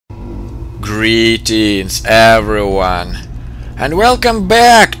Greetings everyone, and welcome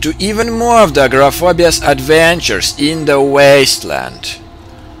back to even more of the Agoraphobia's adventures in the wasteland.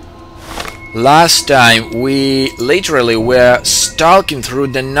 Last time we literally were stalking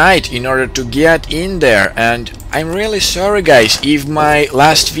through the night in order to get in there, and I'm really sorry guys if my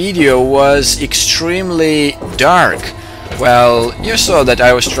last video was extremely dark. Well, you saw that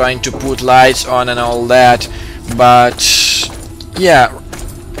I was trying to put lights on and all that, but yeah,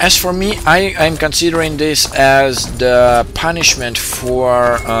 as for me, I'm considering this as the punishment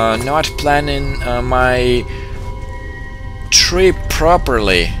for not planning my trip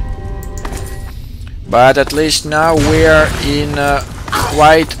properly. But at least now we're in a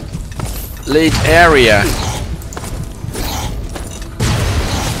quite late area.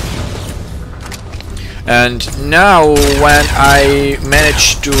 And now when I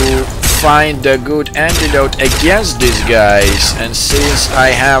managed to find a good antidote against these guys, and since I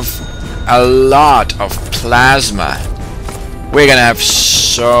have a lot of plasma, we're gonna have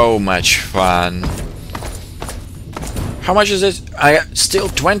so much fun. How much is it? I still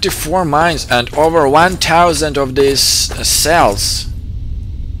 24 mines and over 1000 of these cells.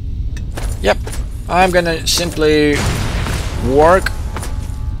 Yep, I'm gonna simply work.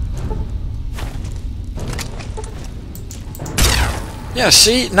 Yeah,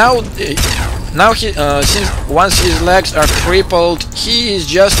 see, now he, since once his legs are crippled, he is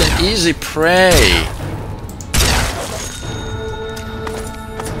just an easy prey.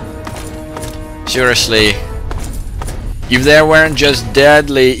 Seriously, if they weren't just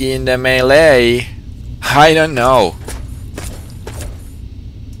deadly in the melee, I don't know.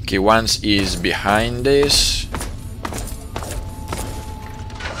 Okay, once is behind this.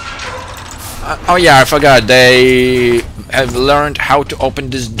 Oh yeah, I forgot, they have learned how to open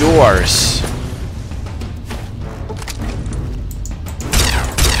these doors.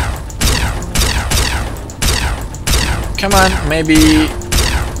 Come on, maybe...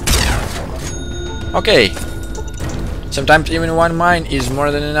 Okay. Sometimes even one mine is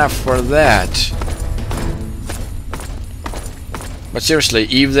more than enough for that. But seriously,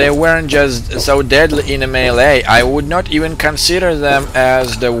 if they weren't just so deadly in a melee, I would not even consider them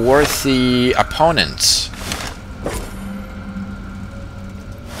as the worthy opponents.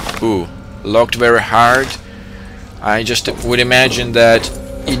 Ooh, locked very hard. I just would imagine that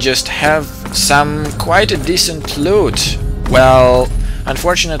you just have some quite a decent loot. Well,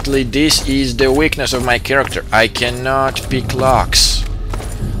 unfortunately this is the weakness of my character. I cannot pick locks.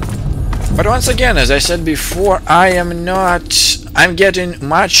 But once again, as I said before, I'm getting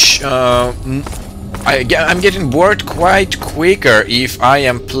much I'm getting bored quite quicker if I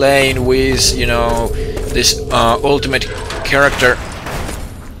am playing with, you know, this ultimate character,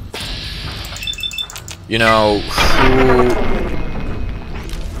 you know, who...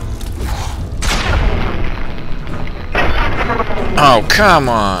 Oh, come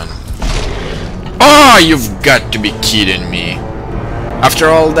on. Oh, you've got to be kidding me. After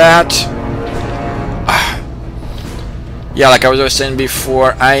all that... Yeah, like I was saying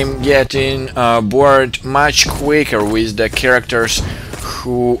before, I'm getting bored much quicker with the characters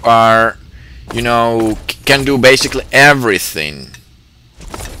who are, you know, can do basically everything.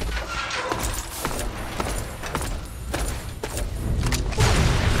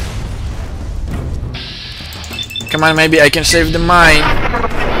 Come on, maybe I can save the mine.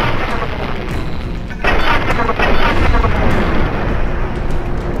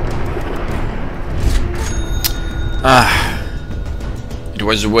 It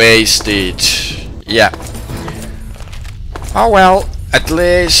was wasted. Yeah. Oh well, at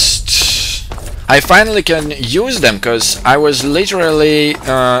least I finally can use them, because I was literally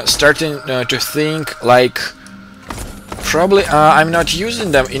starting to think like probably I'm not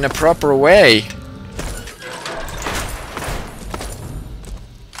using them in a proper way.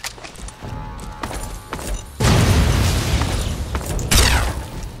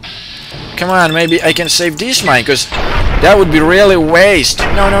 Come on, maybe I can save this mine, because that would be really waste.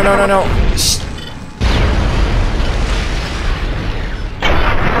 No, no, no, no, no.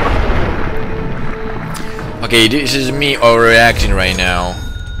 Okay, this is me overreacting right now.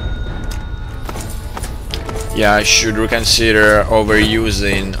 Yeah, I should reconsider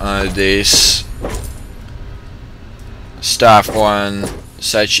overusing this stuff on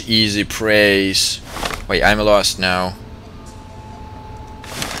such easy preys. Wait, I'm lost now.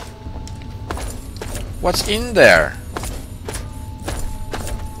 What's in there?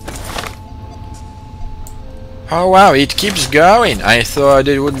 Oh wow, it keeps going. I thought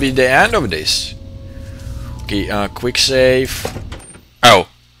it would be the end of this. Okay, quick save. Oh.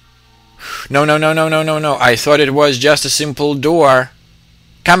 No, no, no, no, no, no, no. I thought it was just a simple door.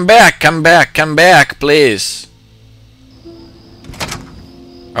 Come back, come back, come back, please.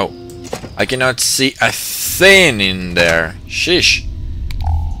 Oh, I cannot see a thing in there. Sheesh.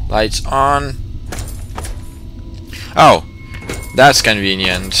 Lights on. Oh, that's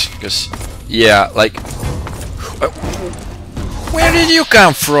convenient. Because, yeah, like... Where did you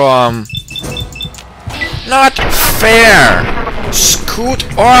come from? Not fair!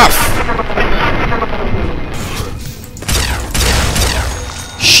 Scoot off!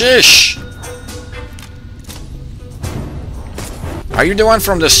 Shish! Are you the one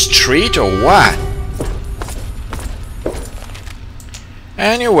from the street or what?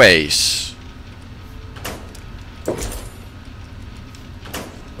 Anyways.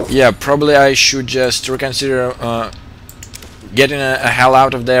 Yeah, probably I should just reconsider getting the hell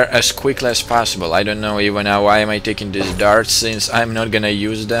out of there as quickly as possible. I don't know even now why am I taking these darts since I'm not gonna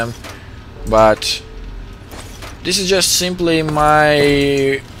use them. But this is just simply my,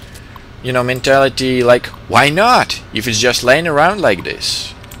 you know, mentality, like, why not? If it's just laying around like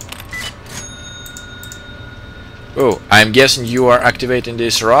this. Oh, I'm guessing you are activating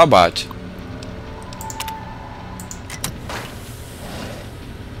this robot.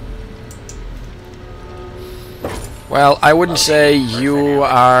 Well, I wouldn't say you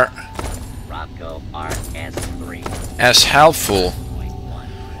are as helpful.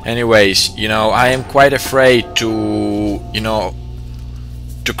 Anyways, you know, I am quite afraid to, you know,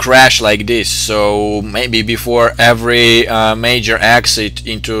 to crash like this. So maybe before every major exit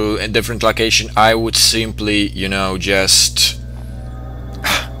into a different location, I would simply, you know, just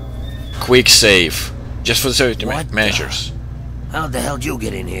quick save, just for the safety measures. How the hell did you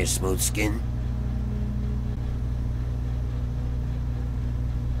get in here, smooth skin?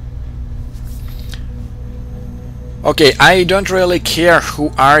 Okay, I don't really care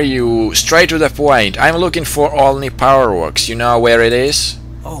who are you, straight to the point. I'm looking for Olney Powerworks. You know where it is?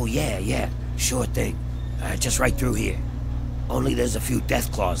 Oh yeah, sure thing. Just right through here. Only there's a few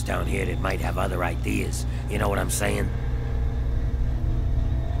Deathclaws down here that might have other ideas. You know what I'm saying?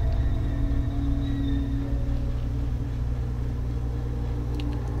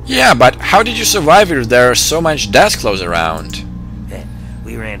 Yeah, but how did you survive if there are so much Deathclaws around?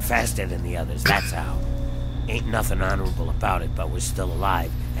 We ran faster than the others, that's how. Ain't nothing honorable about it, but we're still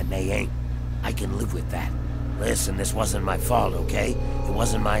alive, and they ain't. I can live with that. Listen, this wasn't my fault, okay? It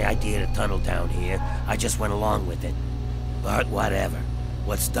wasn't my idea to tunnel down here. I just went along with it. But whatever.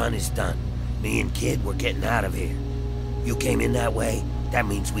 What's done is done. Me and Kid, we're getting out of here. You came in that way, that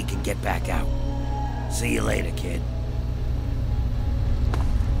means we can get back out. See you later, Kid.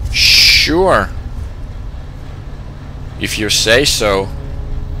 Sure. If you say so.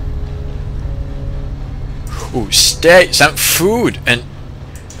 Ooh, stay, some food and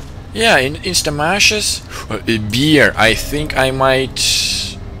yeah, in Instamashes, beer. I think I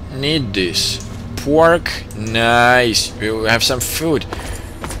might need this. Pork, nice. We have some food,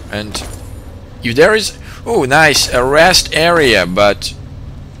 and if there is, oh, nice, a rest area. But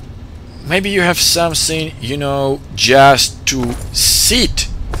maybe you have something, you know, just to sit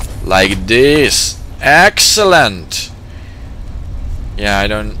like this. Excellent. Yeah, I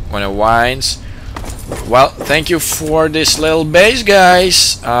don't want to whines. Well, thank you for this little base,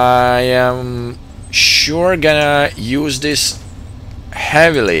 guys. I am sure gonna use this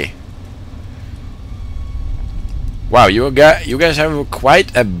heavily. Wow, you guys have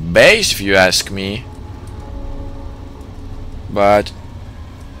quite a base, if you ask me. But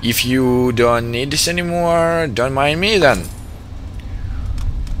if you don't need this anymore, don't mind me then.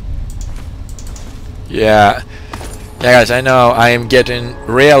 Yeah, guys, I know I am getting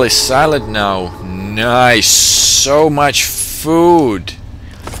really silent now. Nice, so much food.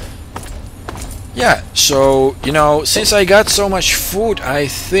 Yeah, so, you know, since I got so much food, I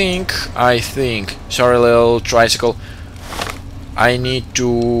think, sorry, little tricycle, I need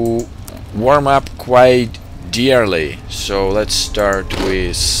to warm up quite dearly. So let's start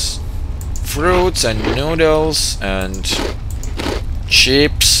with fruits and noodles and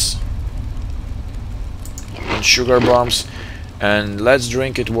chips and sugar bombs, and let's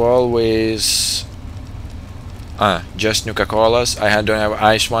drink it all with just Nuka-Colas. I don't have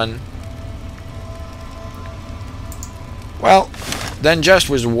ice one. Well, then just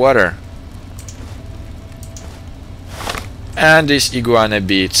with water. And these iguana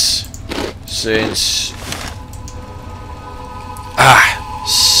beets, since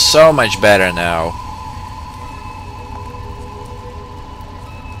so much better now.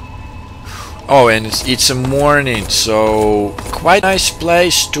 Oh, and it's a morning, so quite a nice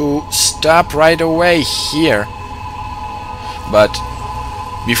place to stop right away here. But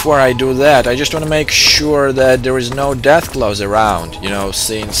before I do that, I just want to make sure that there is no Deathclaws around, you know,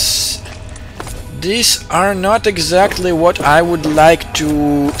 since these are not exactly what I would like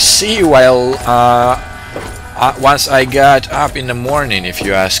to see while once I got up in the morning, if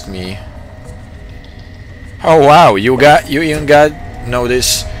you ask me. Oh wow, you even got, you know,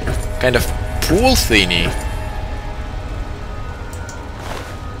 this kind of pool thingy.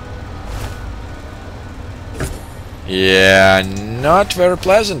 Yeah, not very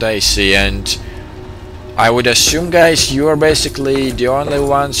pleasant, I see, and I would assume, guys, you are basically the only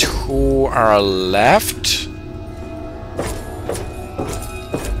ones who are left.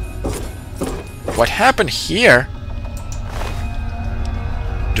 What happened here?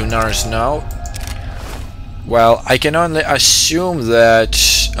 Do nurse know? Well, I can only assume that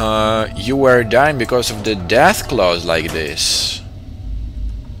you were dying because of the Deathclaws like this.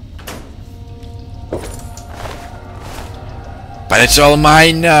 But it's all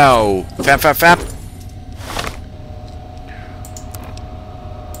mine now! Fap fap fap!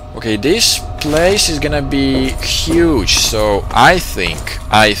 Okay, this place is gonna be huge, so I think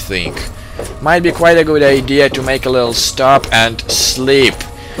might be quite a good idea to make a little stop and sleep,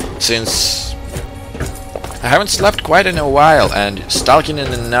 since I haven't slept quite in a while, and stalking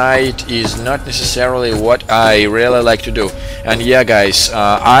in the night is not necessarily what I really like to do. And yeah, guys,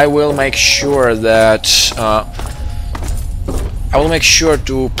 I will make sure that I will make sure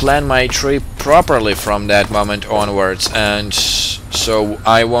to plan my trip properly from that moment onwards, and so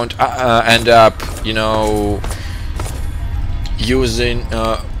I won't end up, you know,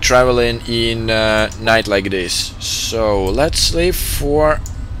 traveling in night like this. So let's sleep for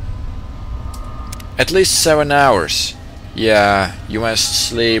at least 7 hours. Yeah, you must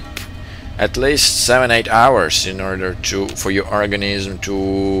sleep at least 7-8 hours in order for your organism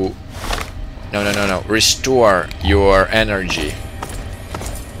to restore your energy.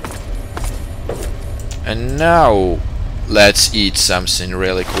 And now let's eat something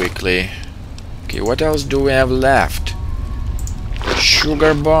really quickly. Okay, what else do we have left?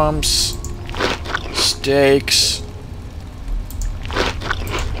 Sugar bombs, steaks,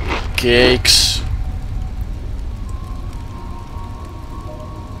 cakes,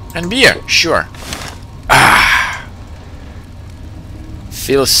 and beer, sure. Ah,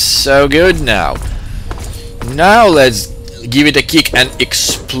 feels so good now. Now let's give it a kick and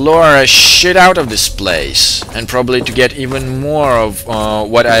explore a shit out of this place, and probably to get even more of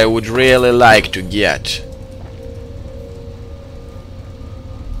what I would really like to get.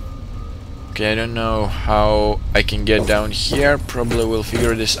 Okay, I don't know how I can get down here. Probably we'll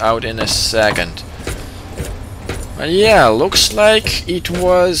figure this out in a second. But yeah, looks like it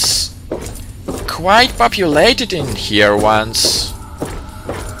was quite populated in here once.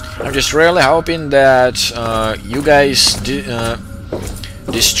 I'm just really hoping that you guys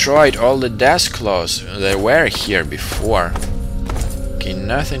destroyed all the Deathclaws that were here before. Okay,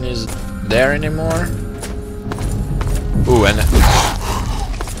 nothing is there anymore. Ooh, and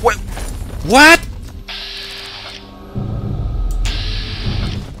what?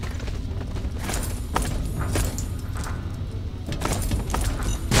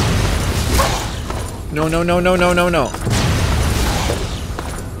 No, no, no, no, no, no, no.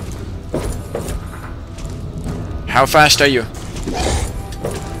 How fast are you?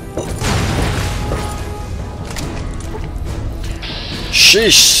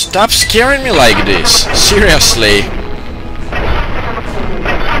 Sheesh, stop scaring me like this. Seriously.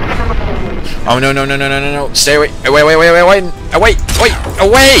 Oh no no no no no no no! Stay away! Away! Away! Away! Away! Away!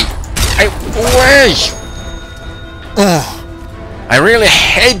 Away! Away! Ugh. I really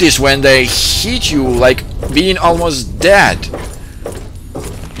hate this when they hit you like being almost dead.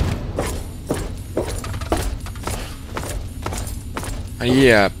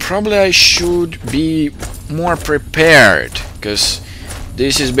 Yeah, probably I should be more prepared, because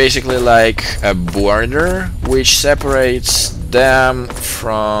this is basically like a border which separates them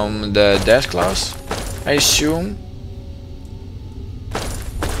from the Deathclaws, I assume.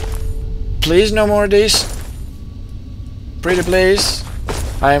 Please, no more of this. Pretty please.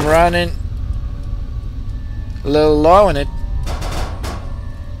 I'm running a little low on it.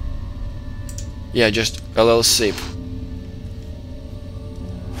 Yeah, just a little sip.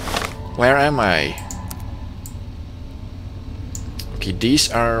 Where am I? Okay,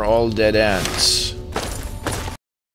 these are all dead ends.